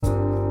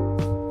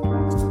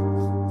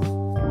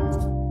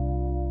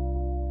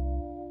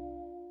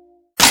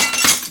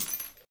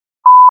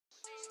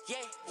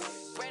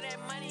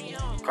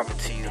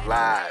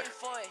live.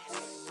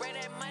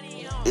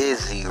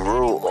 Izzy,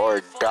 rule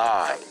or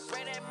die.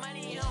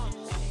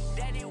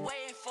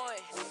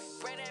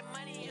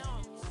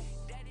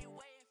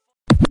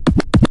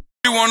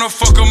 She wanna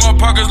fuck in my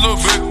pockets a little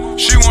bit.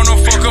 She wanna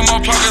fuck in my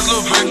pockets a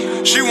little bit.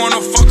 She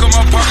wanna fuck in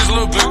my pockets a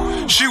little bit.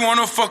 She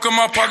wanna fuck in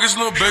my pockets a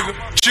little bigger.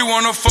 She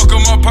wanna fuck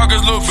in my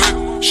pockets a little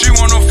bit. She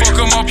wanna fuck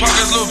in my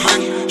pockets a little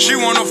bit. She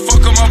wanna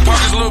fuck in my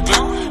pockets a little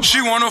bit.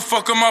 She wanna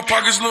fuck in my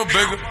pockets a little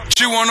bigger.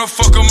 She wanna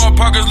fuck in my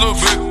pockets a little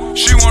bit.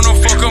 She wanna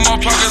fuck in my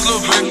pockets a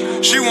little bit.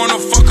 She wanna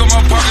fuck in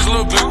my pockets a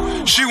little bit.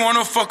 She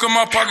wanna fuck in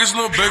my pockets a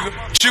little bigger.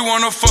 She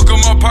wanna fuck in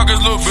my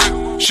pockets a little bit.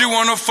 She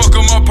wanna fuck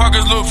in my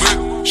pockets a little bit.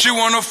 She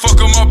wanna fuck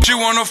him up, she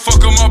wanna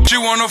fuck him up, she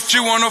wanna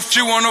fuck him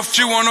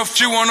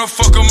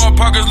up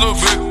pockets a little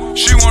bit.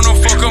 She wanna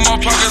fuck in my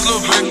pockets a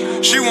little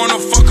bit. She wanna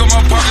fuck in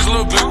my pockets a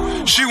little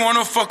bit. She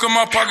wanna fuck in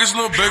my pockets a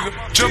little bigger.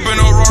 Jump in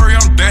a Rari,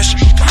 I'm dashing.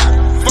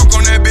 Fuck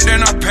on that bitch,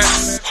 then I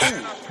pass.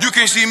 You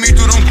can't see me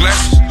through them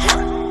glasses.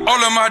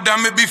 All of my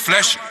diamonds be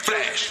flashing.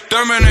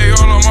 Diamond, they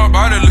all on my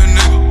body, little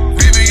nigga.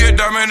 VVS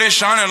diamond, they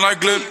shining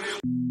like glitter.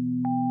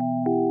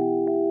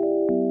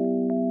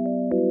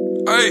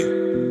 Hey.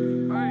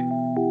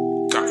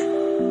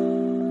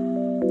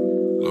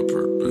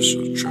 That's a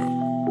trap.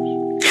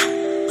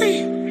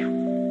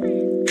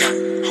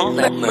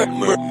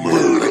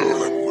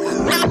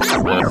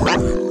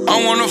 I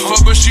wanna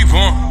fuck, but she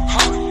won't.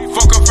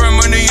 Fuck her for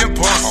money and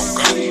porn.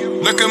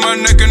 Look at my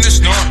neck and it's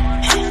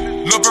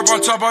numb. Look up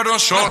on top, I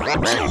don't short.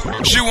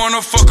 She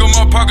wanna fuck in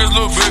my pockets a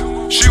little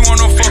bit. She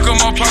wanna fuck in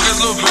my pockets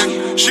a little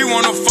bit. She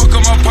wanna fuck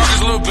in my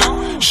pockets a little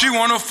bit. She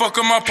wanna fuck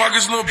in my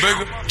pockets a little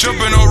bigger. Jump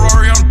in a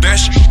Rari, I'm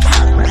dashing.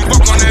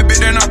 Fuck on that bitch,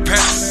 then I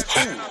pass.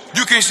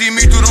 You can't see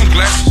me through them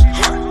glasses.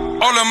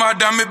 All of my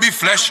diamonds be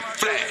flashing.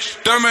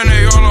 Diamond,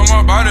 they all on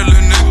my body,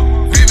 little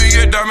nigga.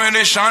 VVS diamond,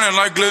 they shining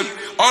like glitter.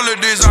 All the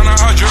designer,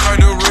 I drip like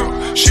the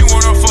real. She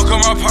wanna fuck in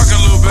my pocket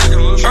a little bit.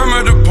 I'm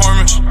at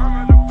apartments.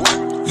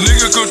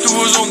 Nigga come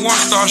through as a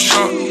one-star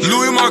shop.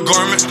 Louis my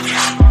garment.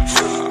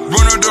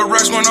 Run up the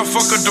racks when I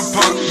fuck at the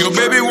pot. Your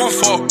baby won't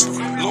fuck. I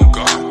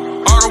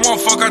don't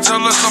want fuck, I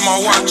tell us on my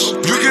watch.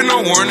 You get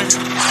no warning.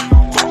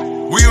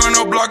 We on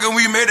the block and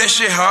we made that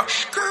shit hot.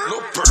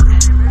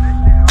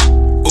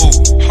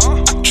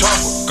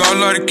 Chopper, got a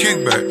lot of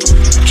kickback.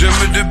 Jim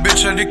with the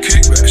bitch at the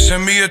kickback.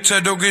 Send me a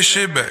text, don't get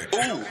shit back.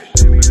 Ooh.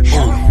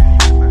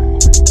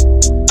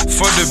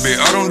 Fuck the bitch,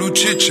 I don't do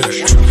chit chat.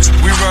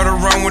 We ride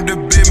around with the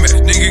big Mac.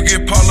 Nigga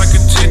get popped like a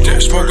Tit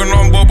Tat. Smoking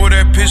on bubble,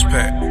 that piss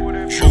pack. Ooh.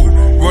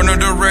 Run up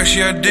the racks,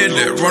 yeah, I did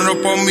that. Run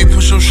up on me,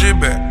 push your shit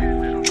back.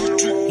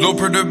 Low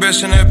per the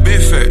best in that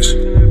big fast.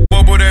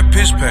 Bubble, that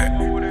piss pack.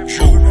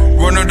 Ooh.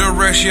 Run up the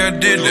racks, yeah, I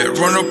did that.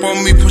 Run up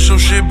on me, push your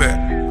shit back.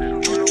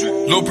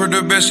 Low per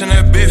the best in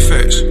that big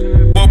fast.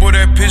 Bubble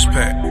that piss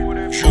pack. Ooh.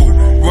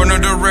 Run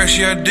up the racks,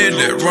 yeah, I did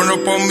that. Run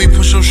up on me,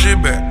 push your shit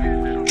back.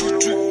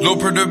 Low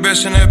per the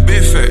best in that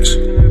big fast.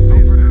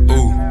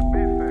 Ooh.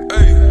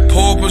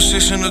 Pull up a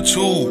 6 in the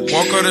 2.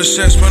 Walk out of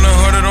set, spend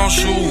 100 on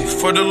shoes.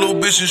 For the little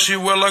bitch and she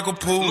wet like a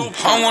pool.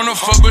 I wanna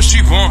fuck, but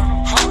she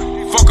won't.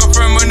 Fuck her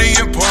for money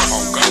and porn.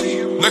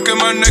 Look at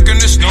my neck and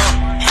it's numb.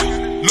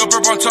 Look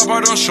up on top, I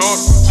don't short.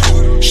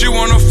 She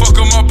wanna fuck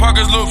in my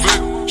pockets a little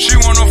bit. She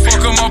wanna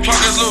fuck in my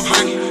pockets a little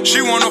bit.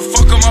 She wanna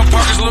fuck in my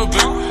pockets a little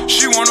bit.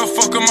 She wanna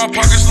fuck in my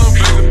pockets a little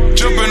bit.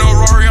 Jump in a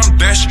Rari, I'm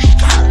dashing.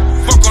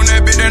 Fuck on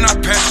that bitch, then I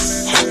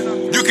pass.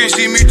 You can't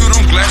see me through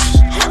them glasses.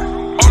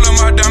 All of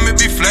my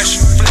diamonds be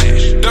flashing.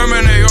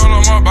 Diamond, they all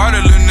on my body,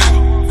 little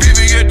nigga.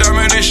 VVS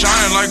diamond, they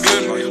shining like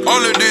glitter.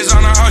 All the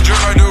designer, I drip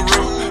like the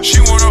real.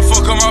 She wanna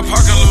fuck in my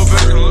pocket a little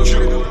bit.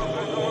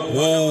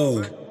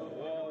 Whoa.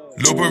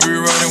 Lil' bro be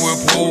riding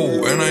with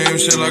pole, and I am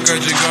shit like I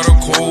just got a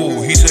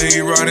cold. He said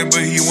he riding, but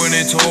he went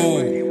and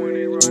told.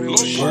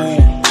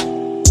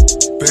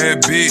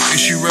 Bad bitch, and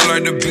she red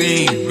like the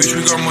beam. Bitch,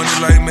 we got money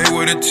like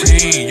Mayweather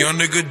team. Young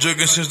nigga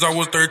jugging since I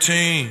was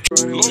 13.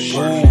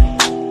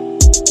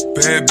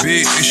 Bad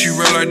bitch, and she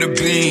red like the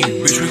beam.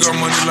 Bitch, we got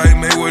money like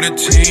Mayweather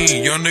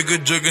team. Young nigga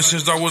jugging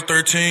since I was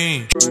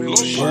 13.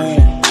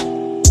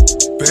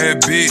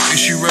 Bad bitch, and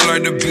she red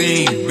like the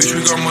beam. Bitch,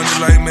 we got money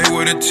like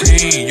Mayweather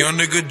team. Young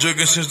nigga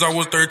jugging since I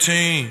was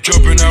 13.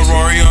 Jumpin' that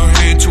Rari, I'm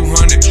hitting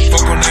 200.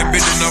 Fuck on that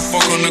bitch and I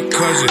fuck on the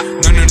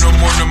cousin. None in the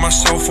morning, my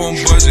cell phone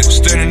buzzing.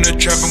 Standing in the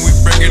trap and we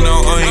breaking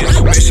out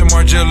onions. Mixing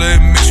Margiela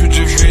and mixed with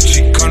Da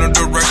Vinci. Count up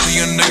the racks, a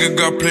young nigga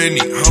got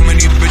plenty. How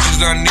many bitches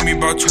I need me?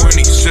 About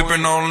 20.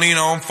 Sippin' on lean,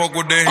 I don't fuck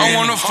with that Henny. I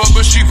wanna fuck,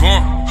 but she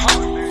won't.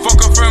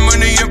 Fuck her for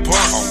money and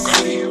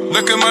porn.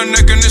 Look at my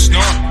neck and it's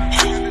numb.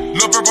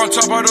 Look up on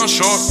top, I don't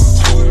short.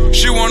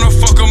 She wanna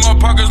fuck in my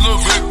pockets a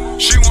little bit.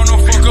 She wanna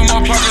fuck in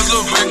my pockets a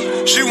little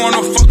bit. She wanna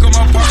fuck in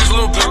my pockets a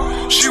little bit.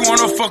 She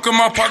wanna fuck in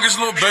my pockets a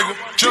little bigger.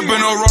 Jump in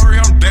a Rari,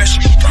 I'm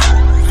dashing.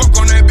 Fuck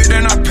on that bitch,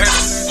 then I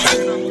pass.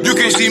 You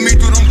can't see me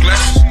through them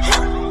glasses.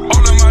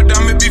 All of my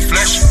diamonds be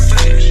flashing.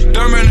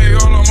 Diamond, they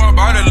all on my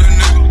body, little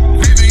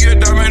nigga.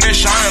 VVS diamond, they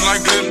shining like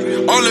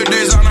glitter. All the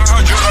days I know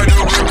I drip like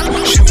the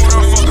real. She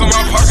wanna fuck in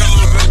my pocket a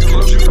little bit.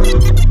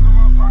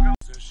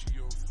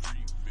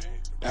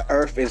 The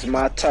earth is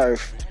my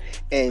turf.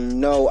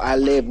 And no, I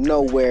live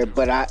nowhere,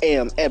 but I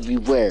am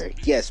everywhere.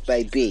 Yes,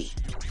 baby.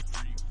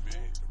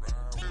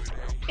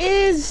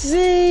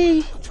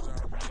 Izzy.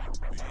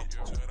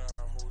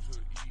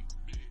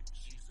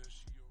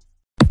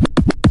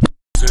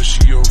 Said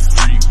she your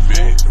freak,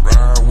 bitch.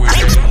 Ride with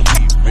that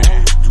heat,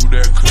 bitch. Do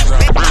that cause I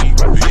need,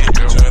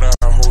 bitch. Tell that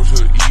hoe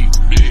to eat,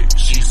 bitch.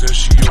 She said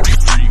she your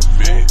freak,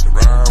 bitch.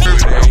 Ride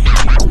with that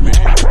heat,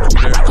 bitch. Do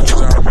that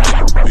cause I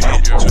need,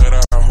 bitch. Tell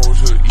that hoe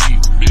to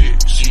eat,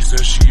 bitch. She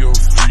said she your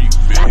freak,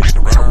 bitch.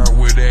 Ride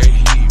with that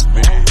heat,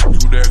 bitch.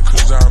 Do that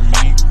cause I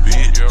need,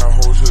 bitch. I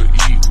hoe to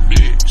eat,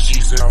 bitch.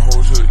 She said I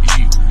hoe to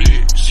eat,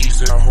 bitch. She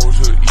said I hoe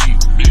to eat,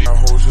 bitch. I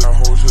hoe to, I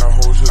hoe to, I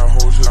hoe to, I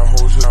hoe to, I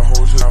hoe to, I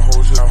hoe to, I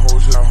hoe to, I hoe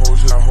to, I hoe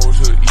to, I hoe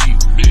to eat,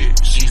 bitch.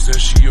 She said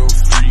she your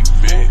freak,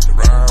 bitch.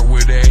 Ride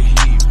with that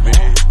heat,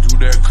 bitch. Do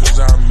that cause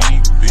I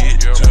meet, bitch.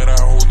 Tell that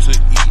hoe to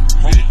eat,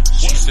 bitch.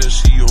 She said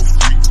she your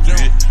freak,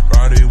 bitch.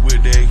 Ride it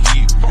with that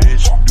heat,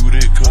 bitch. Do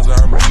that cause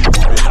I meet,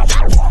 bitch.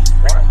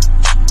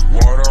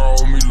 Water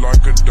on me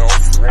like a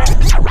dolphin.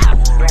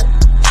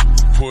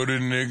 Put a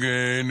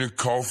nigga in the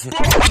coffin.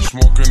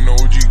 Smoking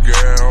OG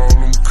gas, all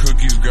them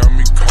cookies got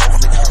me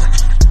coughing.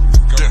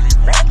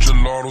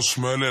 Gelato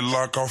smell it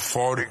like I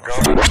fought it.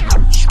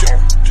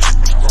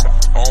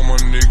 All my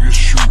niggas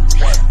shoot.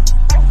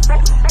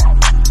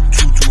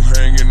 Tutu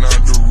hanging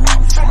out the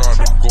roof, not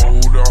the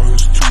gold out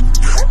his tooth.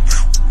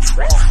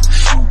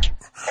 Shoot.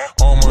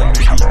 All my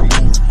niggas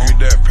move. Get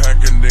that pack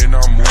and then I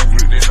move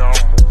it.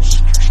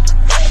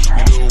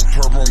 Lil'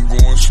 Purp, I'm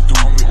going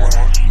stupid.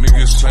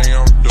 Niggas say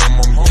I'm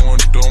dumb, I'm going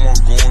dumb,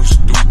 I'm going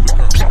stupid.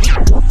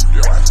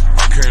 I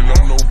can't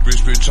love no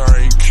bitch, I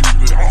ain't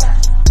Cupid.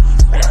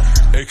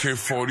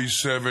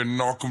 AK-47,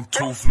 knock 'em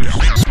toothless.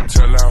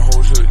 Tell that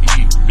hoe to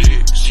eat,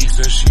 bitch. She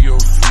said she your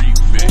freak,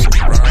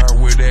 bitch. Ride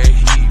with that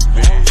heat,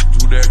 bitch.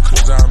 Do that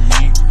cause I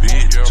meet,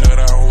 bitch. Tell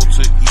that hoe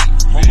to eat,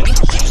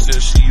 bitch. She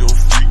said she your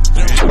freak,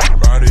 bitch.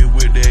 Ride it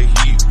with that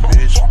heat,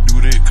 bitch.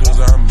 Do that cause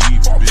I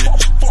meet,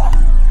 bitch. What?